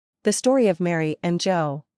The story of Mary and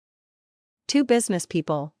Joe. Two business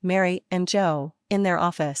people, Mary and Joe, in their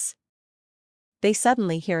office. They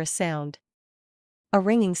suddenly hear a sound. A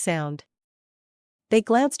ringing sound. They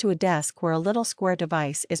glance to a desk where a little square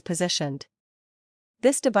device is positioned.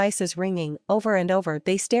 This device is ringing over and over.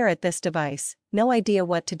 They stare at this device, no idea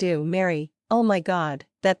what to do. Mary, oh my God,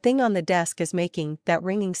 that thing on the desk is making that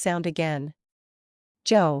ringing sound again.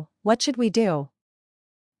 Joe, what should we do?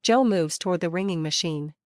 Joe moves toward the ringing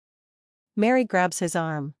machine. Mary grabs his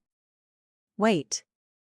arm. Wait.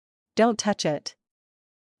 Don't touch it.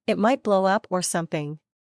 It might blow up or something.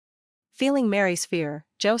 Feeling Mary's fear,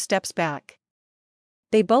 Joe steps back.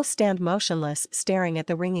 They both stand motionless, staring at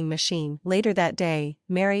the ringing machine. Later that day,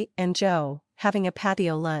 Mary and Joe, having a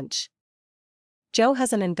patio lunch. Joe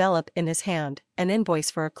has an envelope in his hand, an invoice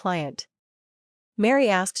for a client. Mary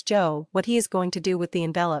asks Joe what he is going to do with the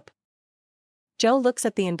envelope. Joe looks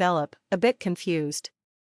at the envelope, a bit confused.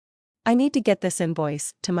 I need to get this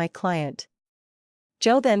invoice to my client.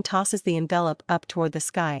 Joe then tosses the envelope up toward the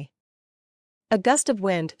sky. A gust of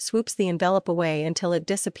wind swoops the envelope away until it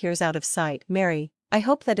disappears out of sight. Mary, I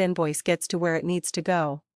hope that invoice gets to where it needs to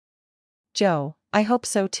go. Joe, I hope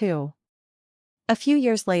so too. A few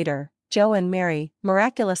years later, Joe and Mary,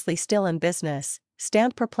 miraculously still in business,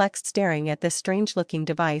 stand perplexed staring at this strange-looking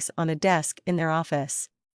device on a desk in their office.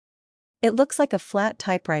 It looks like a flat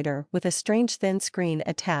typewriter with a strange thin screen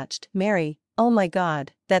attached. Mary, oh my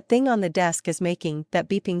God, that thing on the desk is making that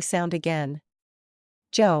beeping sound again.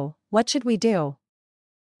 Joe, what should we do?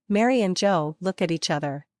 Mary and Joe look at each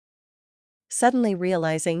other. Suddenly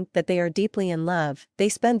realizing that they are deeply in love, they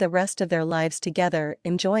spend the rest of their lives together,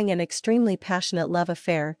 enjoying an extremely passionate love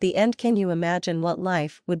affair. The end. Can you imagine what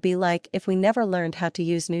life would be like if we never learned how to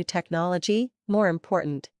use new technology? More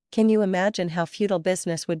important, can you imagine how futile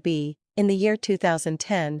business would be, in the year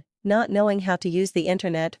 2010, not knowing how to use the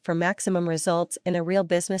internet for maximum results in a real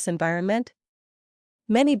business environment?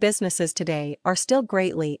 Many businesses today are still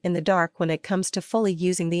greatly in the dark when it comes to fully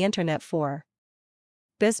using the internet for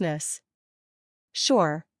business.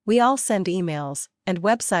 Sure, we all send emails, and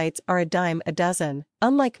websites are a dime a dozen.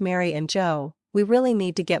 Unlike Mary and Joe, we really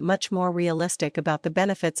need to get much more realistic about the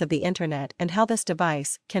benefits of the internet and how this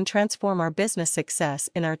device can transform our business success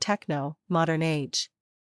in our techno-modern age.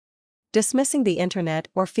 Dismissing the internet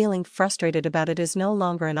or feeling frustrated about it is no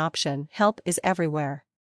longer an option. Help is everywhere.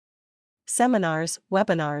 Seminars,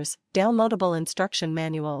 webinars, downloadable instruction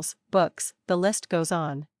manuals, books, the list goes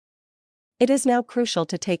on. It is now crucial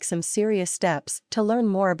to take some serious steps to learn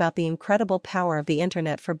more about the incredible power of the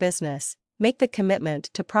internet for business. Make the commitment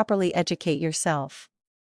to properly educate yourself.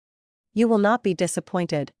 You will not be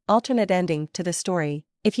disappointed. Alternate ending to the story.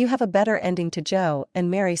 If you have a better ending to Joe and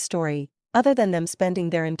Mary's story, other than them spending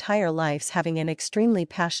their entire lives having an extremely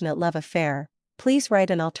passionate love affair, please write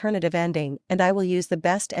an alternative ending and I will use the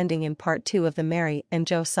best ending in part 2 of the Mary and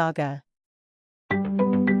Joe saga.